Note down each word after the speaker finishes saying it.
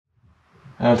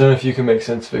I don't know if you can make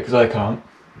sense of it, because I can't.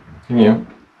 Can you?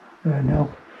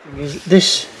 No.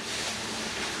 This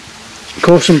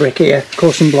coursing brick here,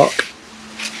 coursing block,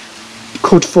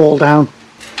 could fall down.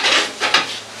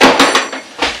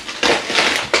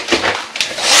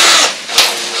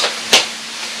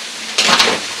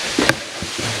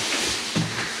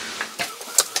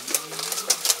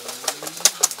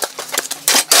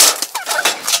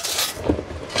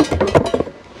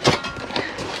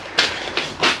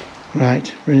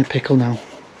 Right, we're in a pickle now.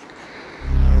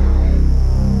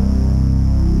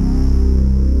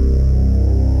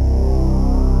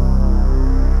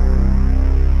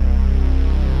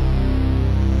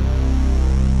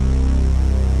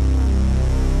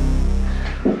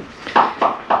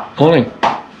 Morning.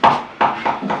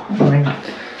 Morning.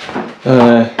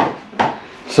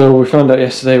 So we found out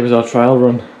yesterday was our trial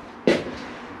run.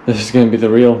 This is going to be the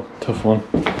real tough one.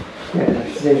 Yeah,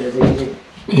 this is easy.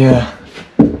 Yeah.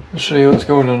 I'll show you what's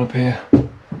going on up here.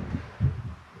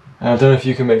 I don't know if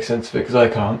you can make sense of it, because I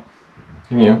can't.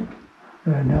 Can you?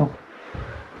 No.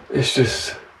 It's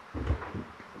just...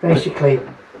 Basically,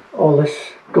 all this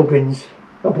gubbins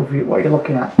above you, what you're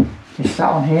looking at, is sat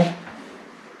on here.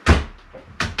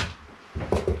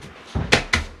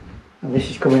 And this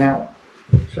is coming out.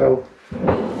 So,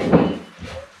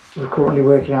 we're currently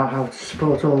working out how to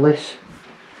support all this.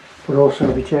 But also,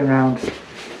 if we turn around,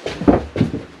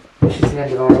 this is the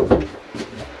end of our rope.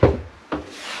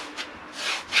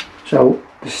 So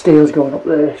the steel's going up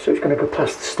there, so it's going to go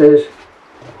past the stairs.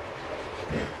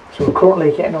 So we're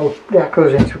currently getting all the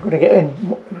acros in, so we're going to get in.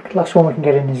 The last one we can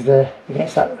get in is there,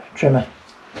 against that trimmer.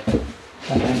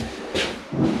 And then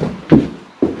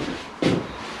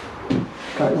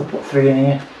we'll put 3 in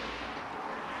here.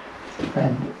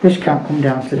 And this can't come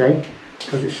down today,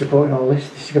 because it's supporting all this.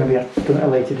 This is going to be done at a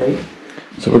later date.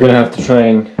 So we're going to have to try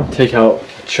and take out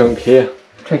a chunk here.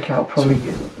 Take out probably,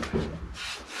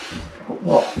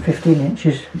 what, 15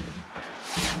 inches.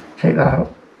 Take that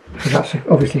out, because that's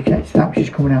obviously connected to that, which is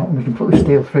coming out, and we can put the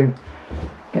steel through,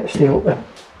 get the steel up there.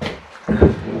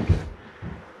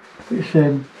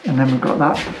 And then we've got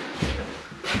that,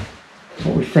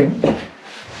 what we think,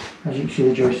 as you can see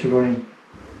the joists are running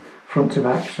front to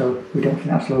back, so we don't think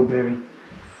that's load bearing.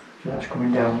 So that's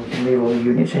coming down, we can leave all the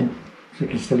units in, so we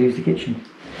can still use the kitchen.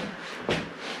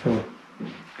 So,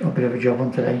 got a bit of a job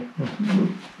on today. We'll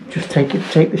just take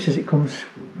this as it comes,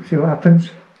 see what happens.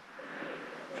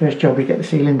 First job, we get the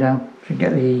ceiling down, so we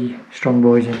get the strong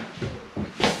boys in.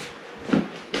 So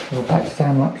we're back to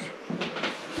time lapse.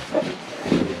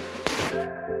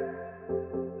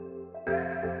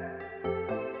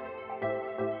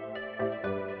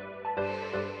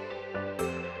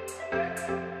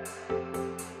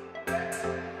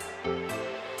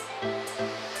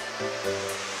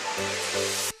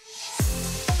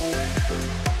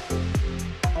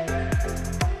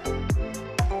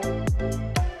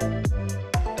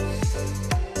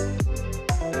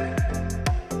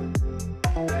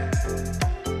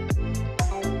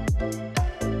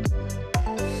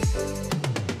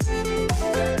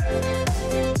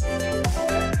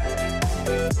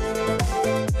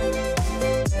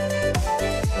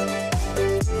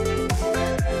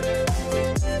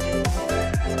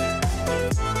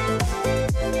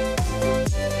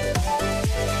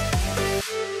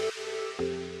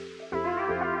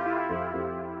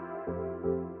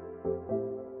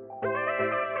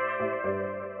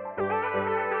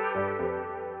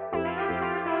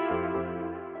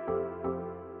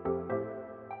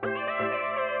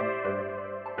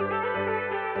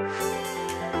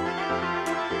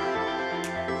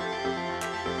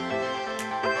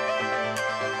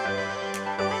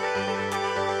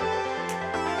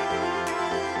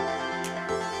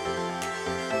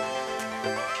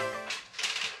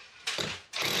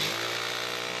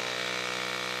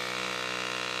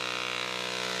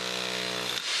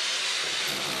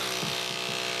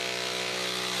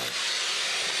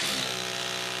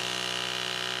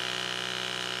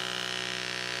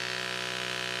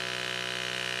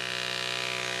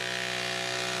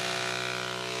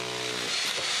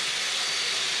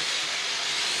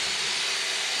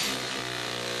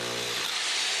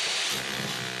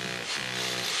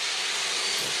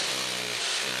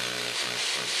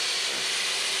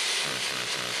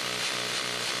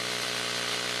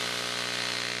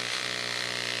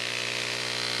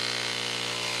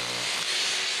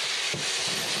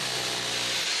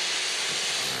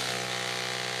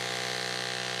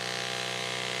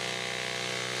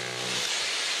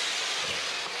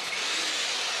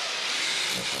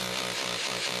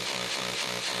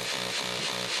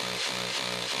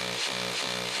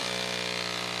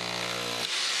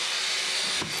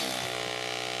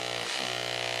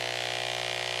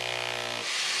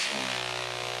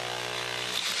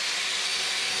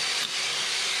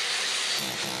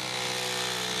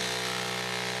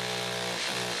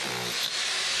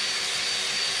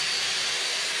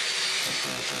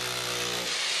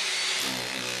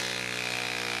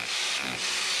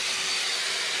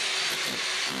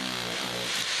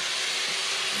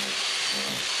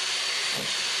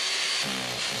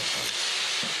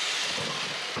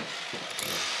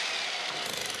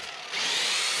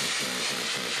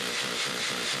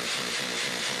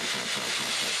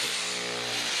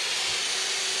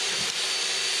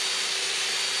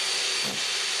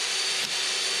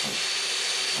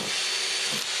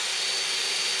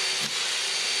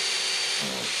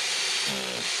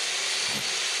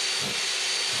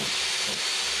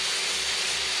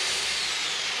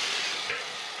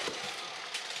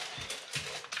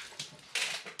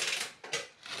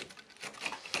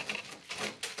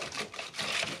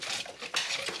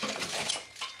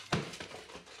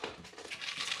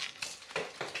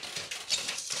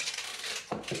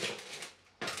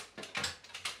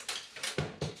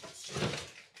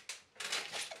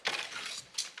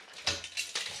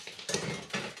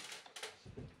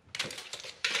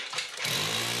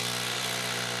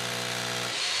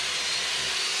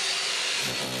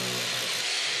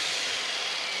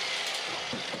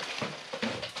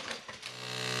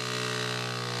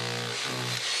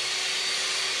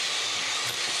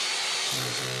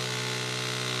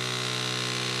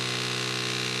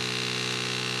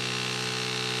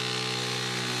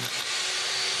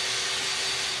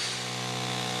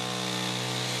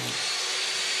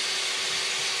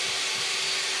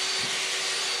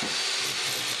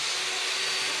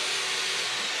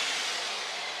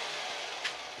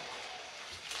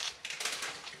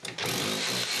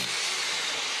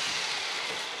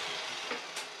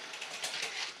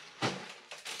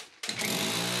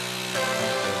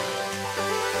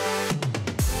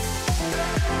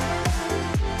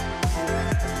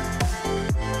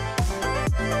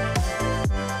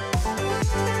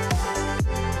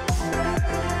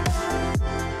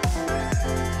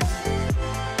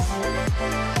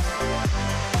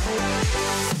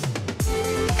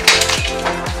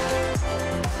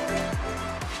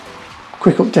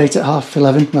 Quick update at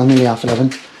 11:30, well nearly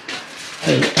 11:30.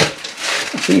 I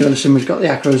think you'll listen, we've got the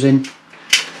acros in.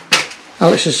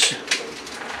 Alex has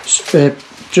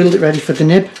drilled it ready for the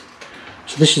nib,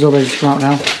 so this is all ready to come out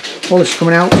now. All this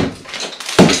coming out.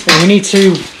 And we need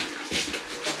to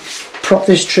prop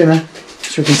this trimmer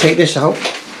so we can take this out,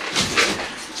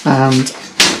 and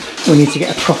we need to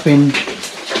get a prop in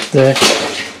there.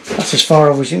 That's as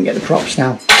far as we can get the props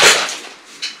now,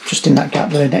 just in that gap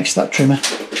there next to that trimmer.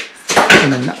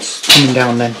 And then that's coming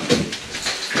down then.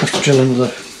 Have to drill another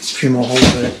few more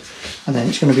holes there, and then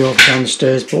it's going to be all down the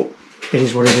stairs, but it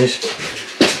is what it is.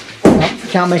 Well, I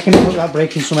can't make anything without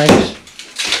breaking some eggs.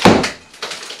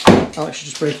 Alex is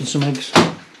just breaking some eggs.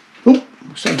 Oh,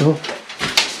 what's that door?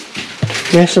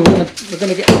 Yeah, so we're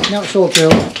gonna get, now it's all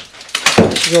drilled,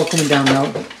 this is all coming down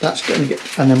now, that's going to get,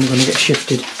 and then we're going to get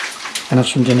shifted and have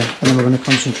some dinner, and then we're going to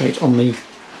concentrate on the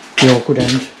awkward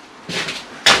end,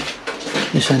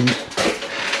 this end.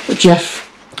 But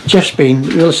Jeff's been,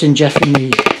 you'll have seen Jeff in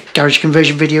the garage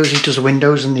conversion videos. He does the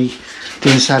windows and the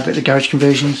inside bit of the garage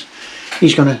conversions.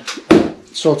 He's going to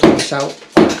sort all this out,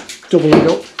 double it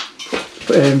up,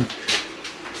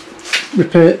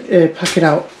 pack it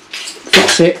out,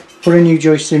 fix it, put a new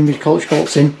joist in with coach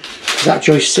bolts in. That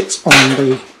joist sits on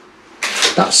the,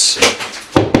 that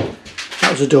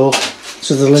was a door,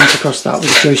 so the length across that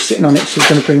with the joist sitting on it, so he's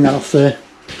going to bring that off there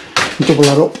and double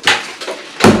that up.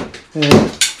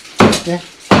 Yeah,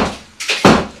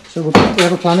 so we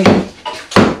have a plan again.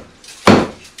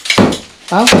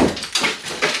 Al,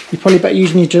 you probably better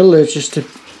using your drill there just to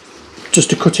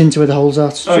cut into where the holes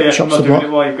are. Oh yeah, I'm not doing it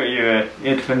while you've got your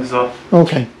ear defenders off.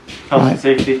 Okay. Health and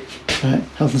safety. Right,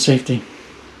 health and safety.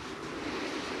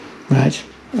 Right,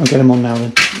 I'll get them on now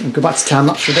then. I'll go back to time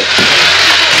lapse for a bit.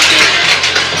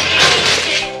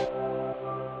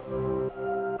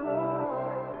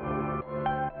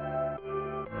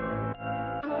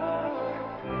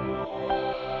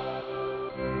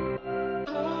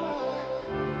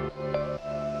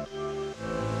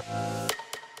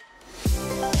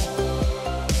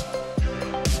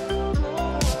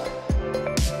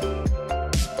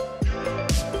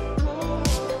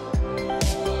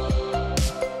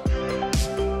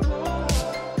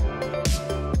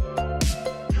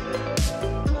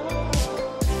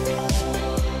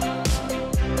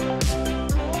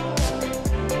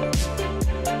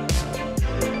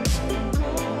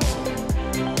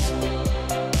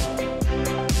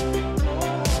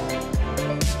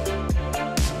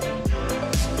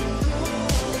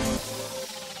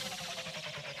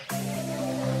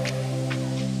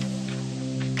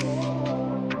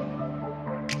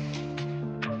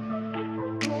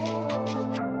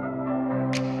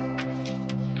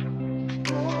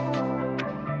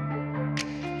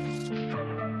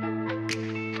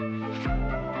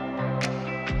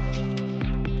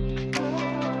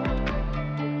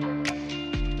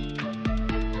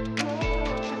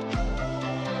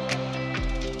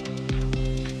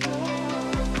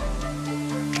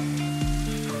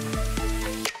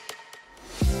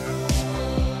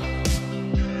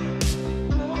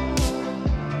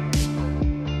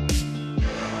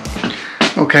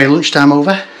 Okay, lunchtime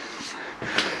over.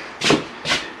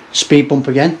 Speed bump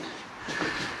again.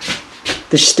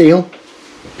 This steel,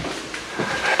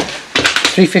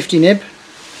 350 nib.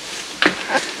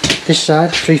 This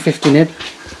side, 350 nib.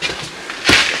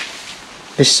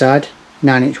 This side,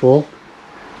 9-inch wall.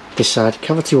 This side,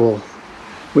 cavity wall.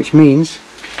 Which means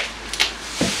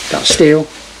that steel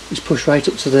is pushed right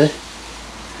up to the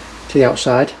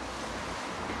outside,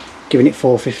 giving it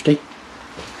 450.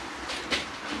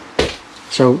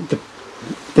 So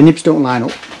the nibs don't line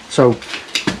up. So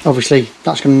obviously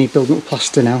that's going to need building up with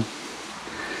plaster now.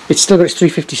 It's still got its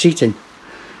 350 seating,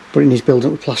 but it needs building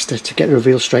up with plaster to get the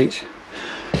reveal straight.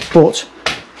 But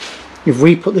if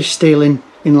we put this steel in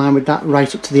line with that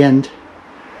right up to the end,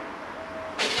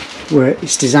 where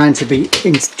it's designed to be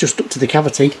in just up to the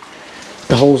cavity,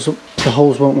 the holes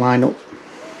won't line up.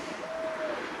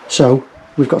 So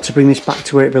we've got to bring this back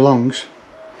to where it belongs,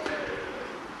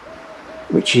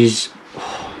 which is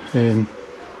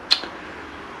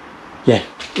yeah,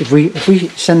 if we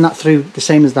send that through the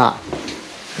same as that,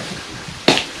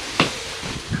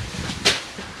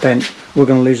 then we're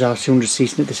going to lose our 200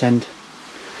 seating at this end.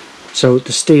 So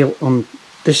the steel on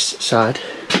this side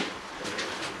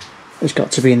has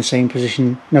got to be in the same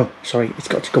position. No, sorry, it's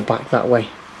got to go back that way.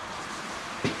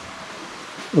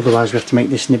 Otherwise we have to make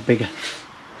this nib bigger.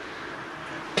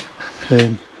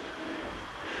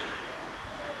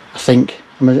 I think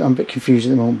I'm a bit confused at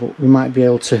the moment, but we might be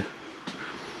able to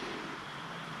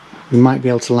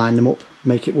line them up,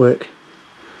 make it work.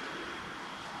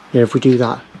 Yeah, if we do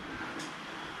that,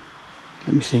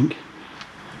 let me think.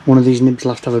 One of these nibs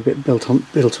will have to have a bit built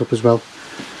up as well.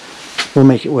 We'll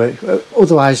make it work.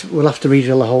 Otherwise, we'll have to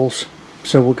redrill the holes.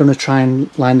 So we're going to try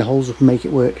and line the holes up and make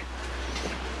it work.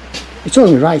 It's all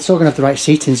going to be right. It's all going to have the right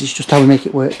seatings. It's just how we make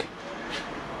it work.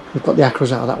 We've got the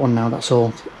acros out of that one now. That's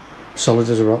all solid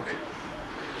as a rock.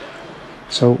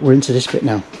 So we're into this bit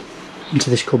now, into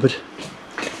this cupboard.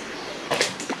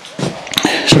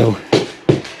 So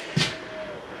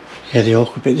yeah, the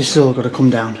awkward bit. This has all got to come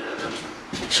down.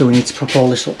 So we need to prop all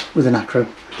this up with an acro.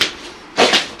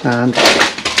 And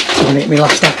I'm going to get my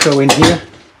last acro in here,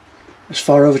 as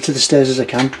far over to the stairs as I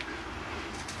can.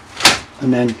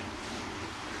 And then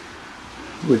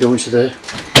we're going to the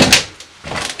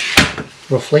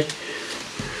roughly.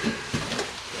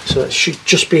 So it should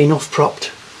just be enough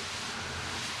propped.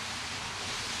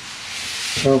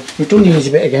 So we've done the easy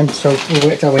bit again, so we've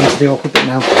worked our way into the awkward bit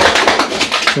now.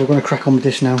 So we're going to crack on with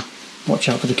this now. Watch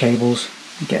out for the cables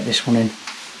and get this one in.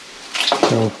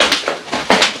 So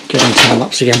get on time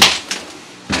lapse again.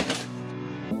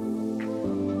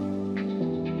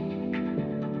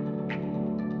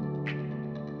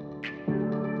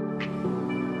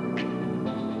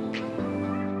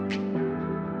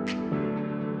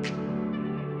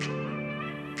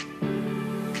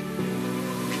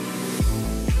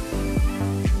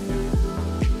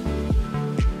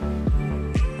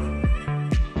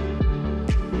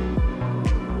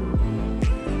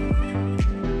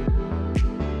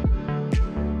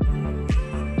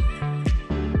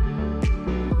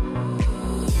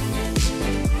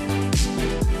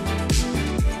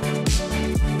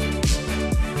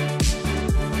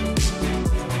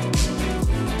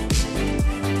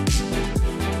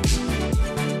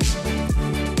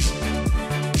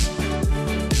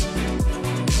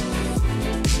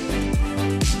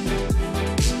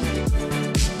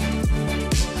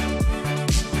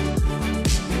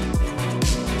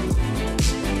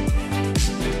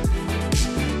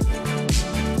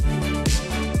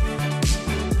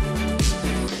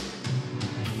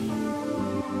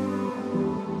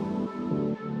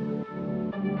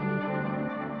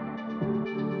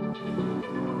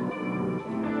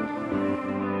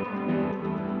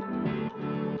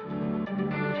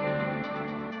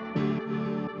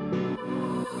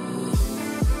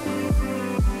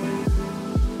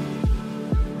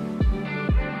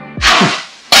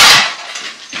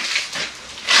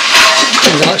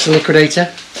 That's the liquidator.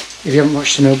 If you haven't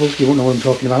watched Chernobyl, you won't know what I'm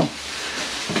talking about.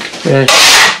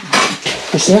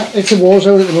 It's a war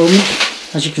zone at the moment,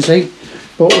 as you can see.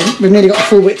 But we've nearly got the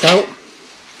full width out.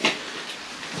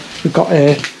 We've got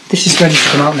this is ready to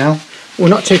come out now. We're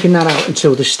not taking that out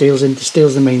until the steel's in. The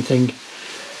steel's the main thing,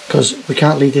 because we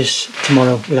can't leave this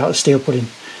tomorrow without the steel put in.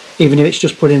 Even if it's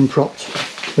just put in propped,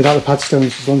 without the pad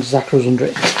stones, as long as Acro's under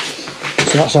it.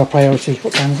 So that's our priority.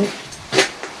 What time is it?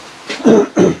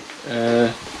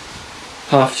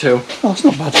 2:30. Oh, it's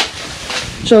not bad.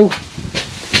 So,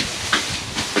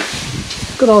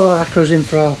 got all our acros in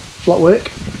for our block work.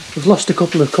 We've lost a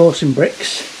couple of coursing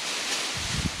bricks.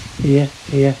 Here.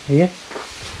 Yeah,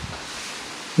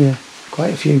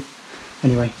 quite a few.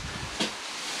 Anyway,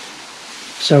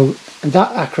 so And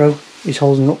that acro is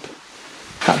holding up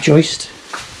that joist,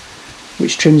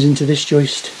 which trims into this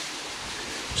joist.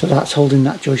 So that's holding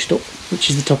that joist up, which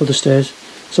is the top of the stairs.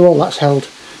 So all that's held,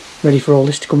 ready for all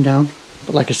this to come down.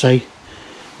 But like I say,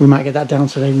 we might get that down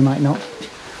today, we might not.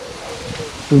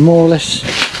 We're more or less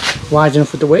wide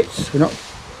enough with the width. We're not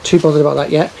too bothered about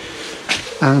that yet.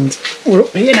 And we're up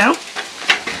here now.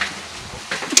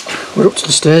 We're up to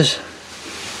the stairs.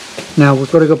 Now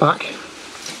we've got to go back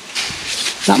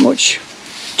that much.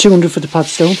 200 for the pad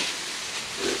stone.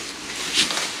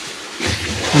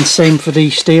 And same for the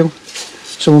steel.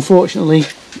 So unfortunately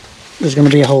there's going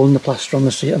to be a hole in the plaster on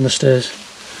the stairs,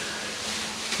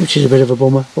 which is a bit of a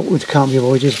bummer, but it can't be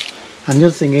avoided. And the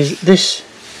other thing is, this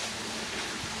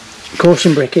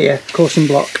coursing brick here, coursing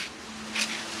block,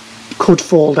 could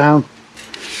fall down.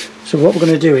 So what we're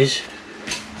going to do is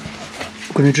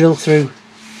we're going to drill through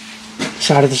the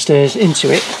side of the stairs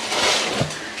into it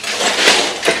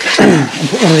and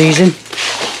put one of these in.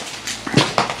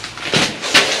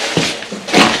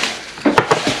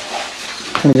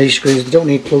 One of these screws, they don't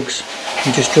need plugs.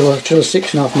 You just drill a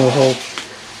 6.5mm hole,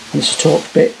 and it's a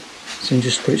torqued bit, so you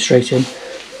just put it straight in,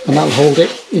 and that'll hold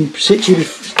it in situ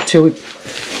till we,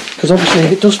 because obviously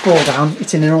if it does fall down,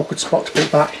 it's in an awkward spot to put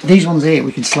it back. These ones here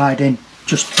we can slide in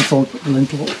just before we put the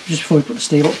lintel up, just before we put the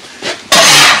steel up.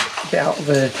 A bit out of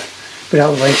the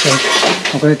way, so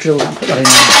I'm going to drill that and put that in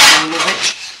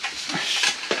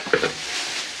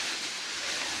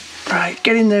there. Right,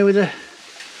 get in there with a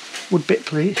wood bit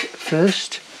please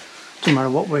first. Doesn't matter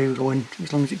what way we're going,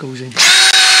 as long as it goes in.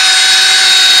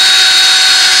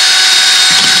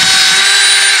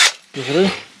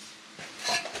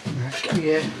 Right, get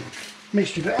the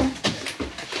mixture bit on.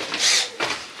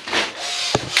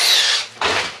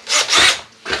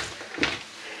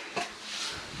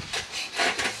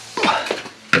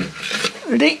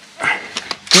 Ready?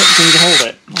 Do you need to hold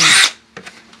it?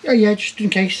 Oh yeah, just in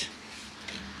case.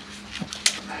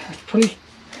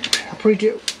 I'll probably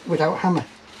do it without a hammer,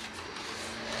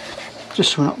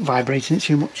 just so we're not vibrating it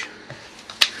too much.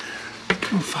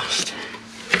 Go fast.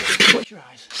 Watch your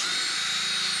eyes.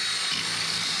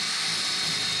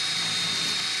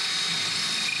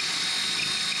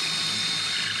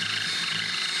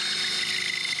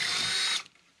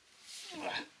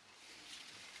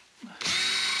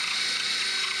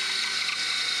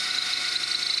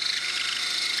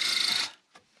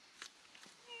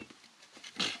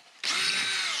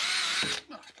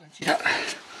 Yeah.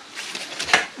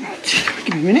 Right,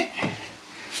 give me a minute.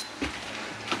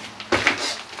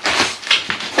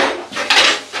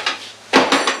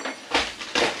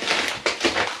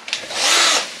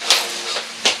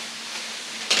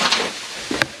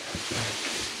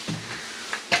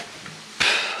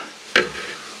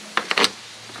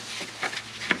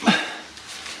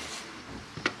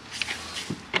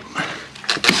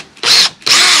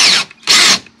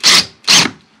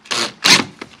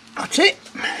 That's it.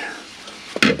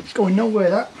 It's going nowhere,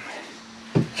 that.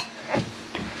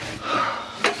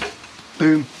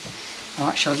 Boom.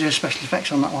 Alright, shall I do a special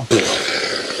effects on that one?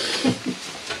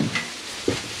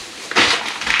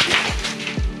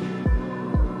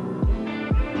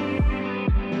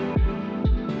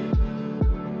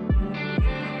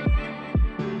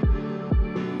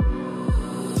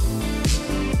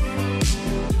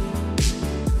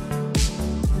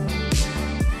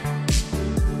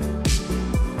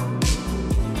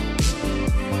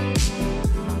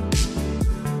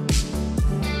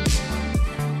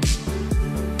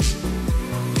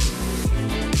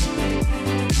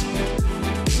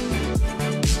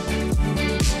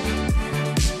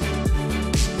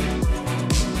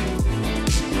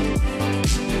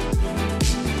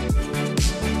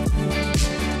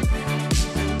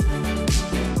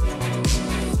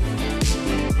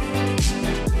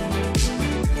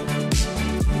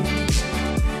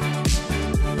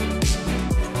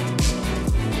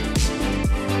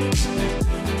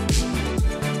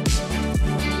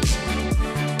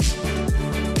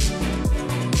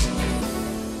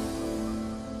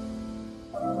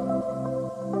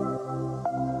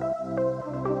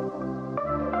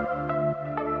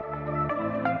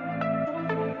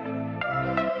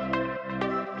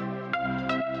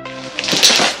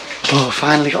 Oh,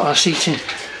 finally got our seating.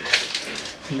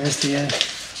 And there's the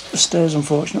stairs,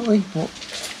 unfortunately, but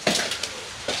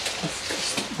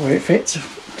where it fits.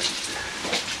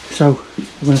 So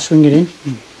I'm going to swing it in,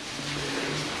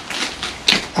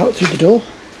 out through the door,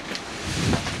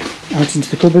 out into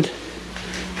the cupboard,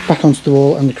 back onto the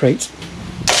wall and the crate.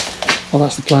 Well,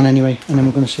 that's the plan anyway, and then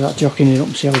we're going to start jocking it up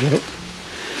and see how we get up.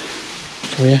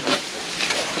 So yeah,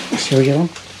 let's see how we get on.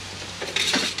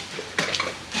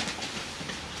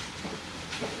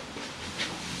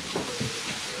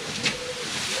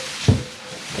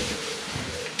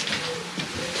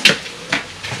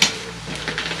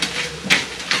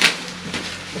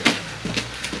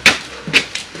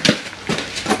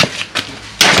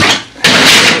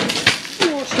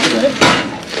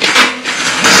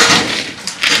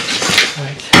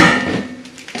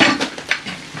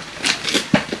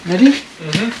 Ready?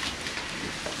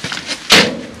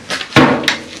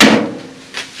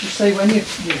 Just say when you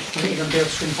think you're going to be able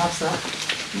to swing past that.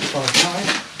 Not far now, right?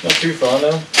 Not too far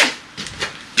now.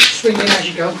 Swing in as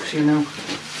you go, so you know.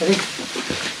 Ready?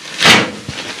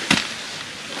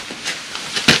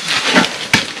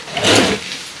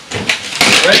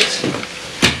 Right.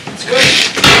 Let's go.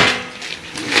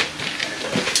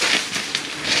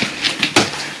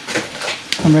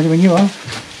 I'm ready when you are.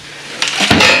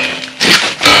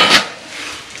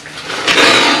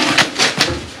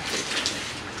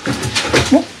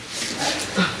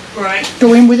 Right.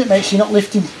 Go in with it, mate, so you're not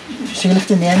lifting. So you're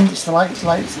lifting the end, it's the light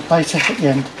lighter at the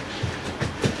end.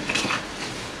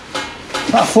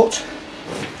 About a foot.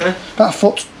 Huh? About a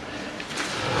foot.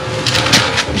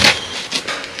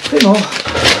 A bit more.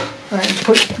 Right,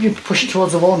 you push it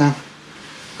towards the wall now.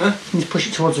 Huh? You push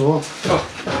it towards the wall. Oh.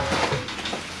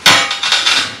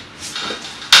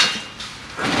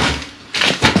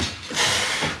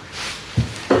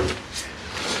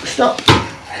 Stop.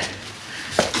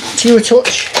 To your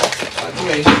touch.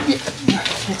 Yeah.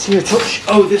 To your touch.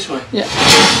 Oh, this way. Yeah.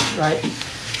 Right.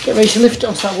 Get ready to lift it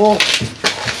onto that wall.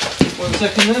 1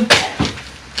 second then.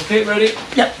 Okay, ready?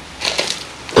 Yep.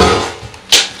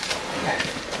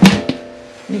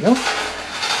 There you go.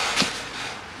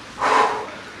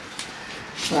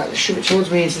 Right, let's shove it towards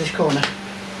me into this corner.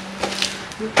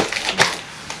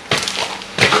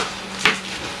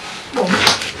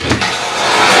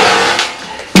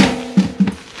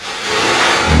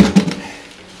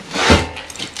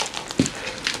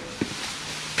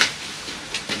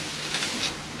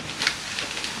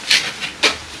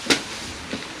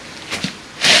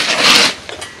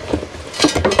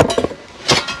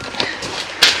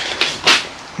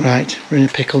 Right, we're in a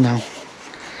pickle now.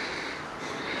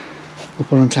 We'll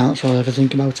put on town, that's all I ever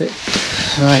think about it.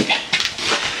 Right.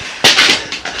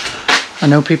 I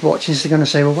know people watching this are going to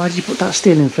say, well, why did you put that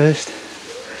steel in first?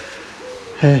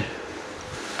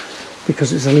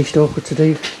 Because it's the least awkward to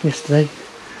do yesterday.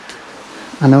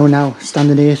 I know now,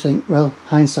 standing here, think, well,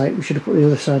 hindsight, we should have put the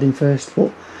other side in first,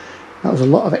 but that was a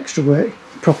lot of extra work,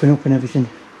 propping up and everything.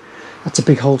 That's a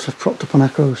big hole to have propped up on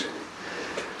acros.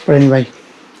 But anyway,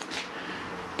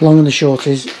 the long and the short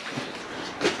is,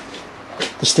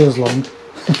 the steel's long,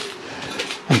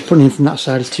 and putting in from that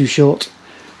side is too short.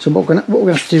 So what we're going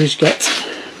to have to do is get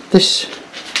this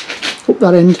up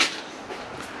that end,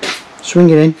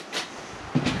 swing it in,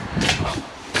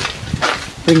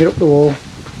 bring it up the wall,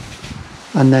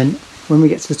 and then when we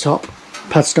get to the top,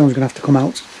 pad stone's going to have to come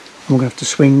out, and we're going to have to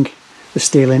swing the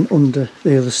steel in under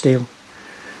the other steel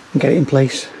and get it in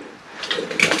place.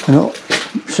 And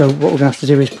so what we're going to have to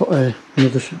do is put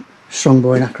another strong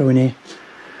boy and acro in here.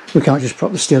 We can't just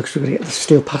prop the steel because we're going to get the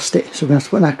steel past it, so we're going to have to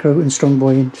put an acro and strong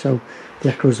boy in, so the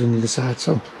acro's on the other side.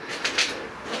 So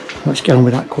let's get on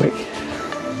with that quick.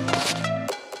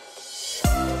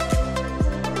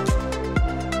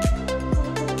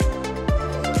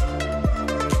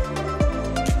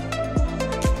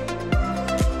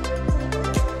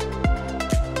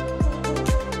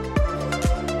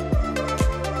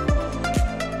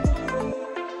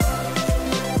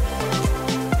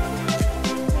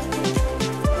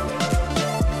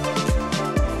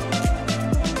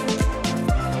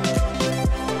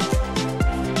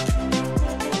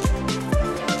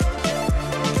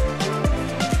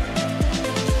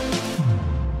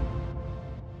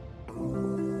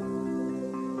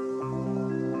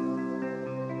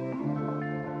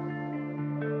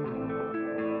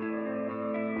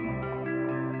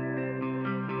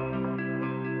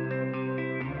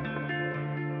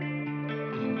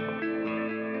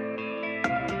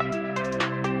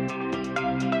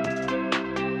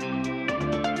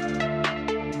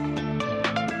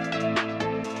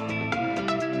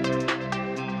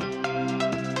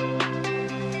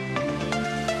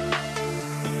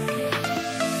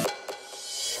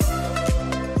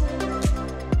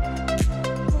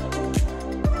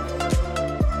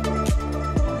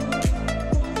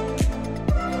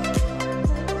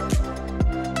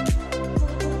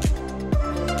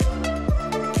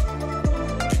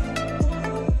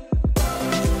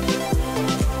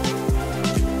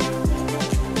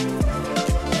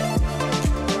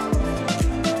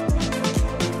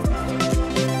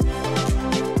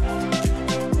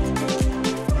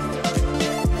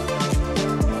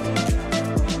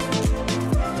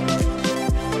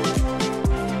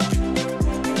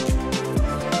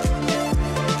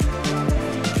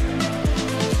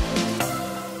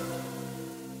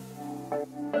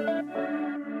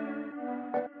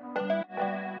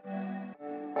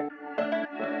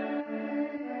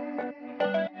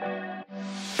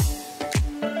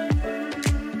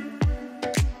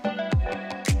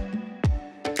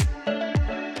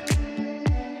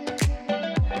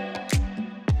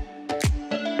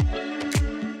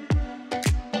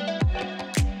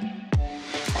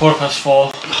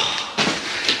 4:15.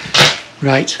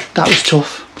 Right, that was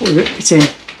tough, but it's in.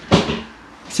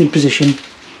 It's in position.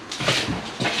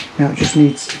 Now it just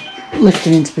needs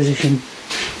lifting into position,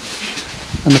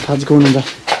 and the pad's going under.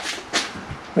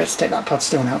 We have to take that pad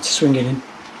stone out to swing it in.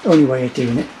 Only way of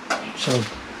doing it. So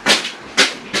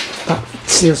that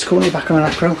seal's currently back on an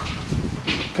acro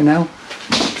for now,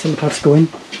 till the pad's going.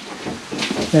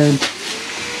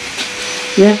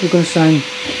 Yeah, we're going to try and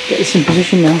get this in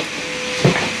position now.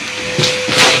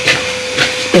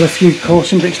 Got a few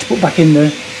coursing bricks to put back in there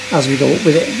as we go up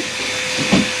with it,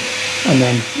 and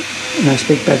then a nice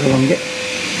big bed along it,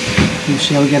 and we'll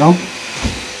see how we get on.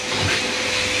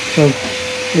 So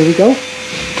here we go.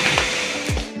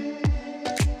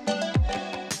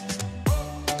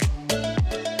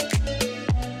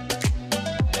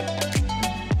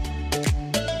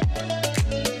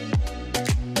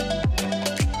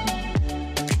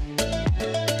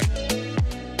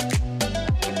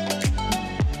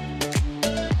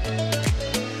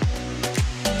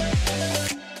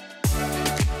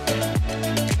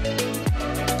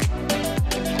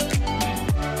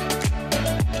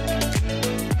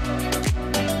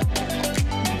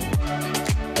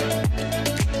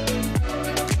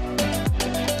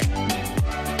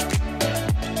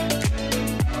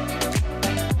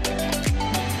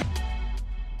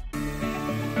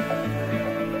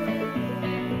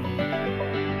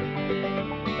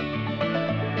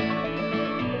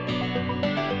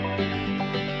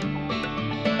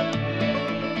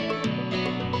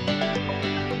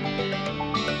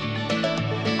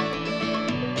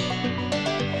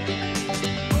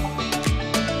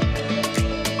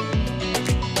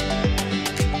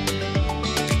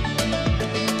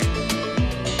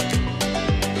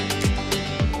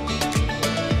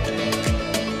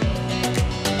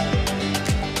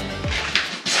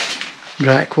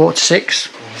 Right, 6:15. 6.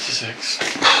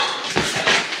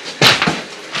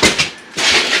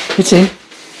 It's in.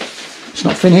 It's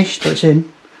not finished, but it's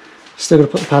in. Still got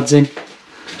to put the pads in,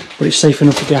 but it's safe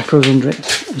enough with the acros under it.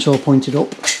 It's all pointed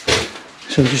up.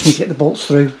 So we just need to get the bolts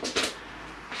through,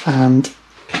 and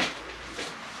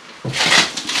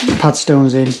the pad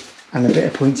stones in, and a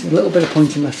little bit of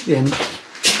pointing left at the end,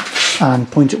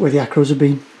 and point it where the acros have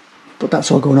been. But that's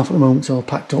all going off at the moment. It's all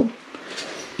packed up.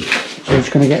 So we're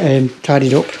just going to get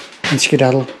tidied up and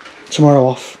skedaddle. Tomorrow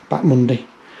off, back Monday.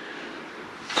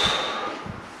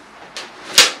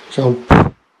 So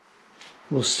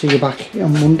we'll see you back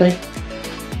on Monday.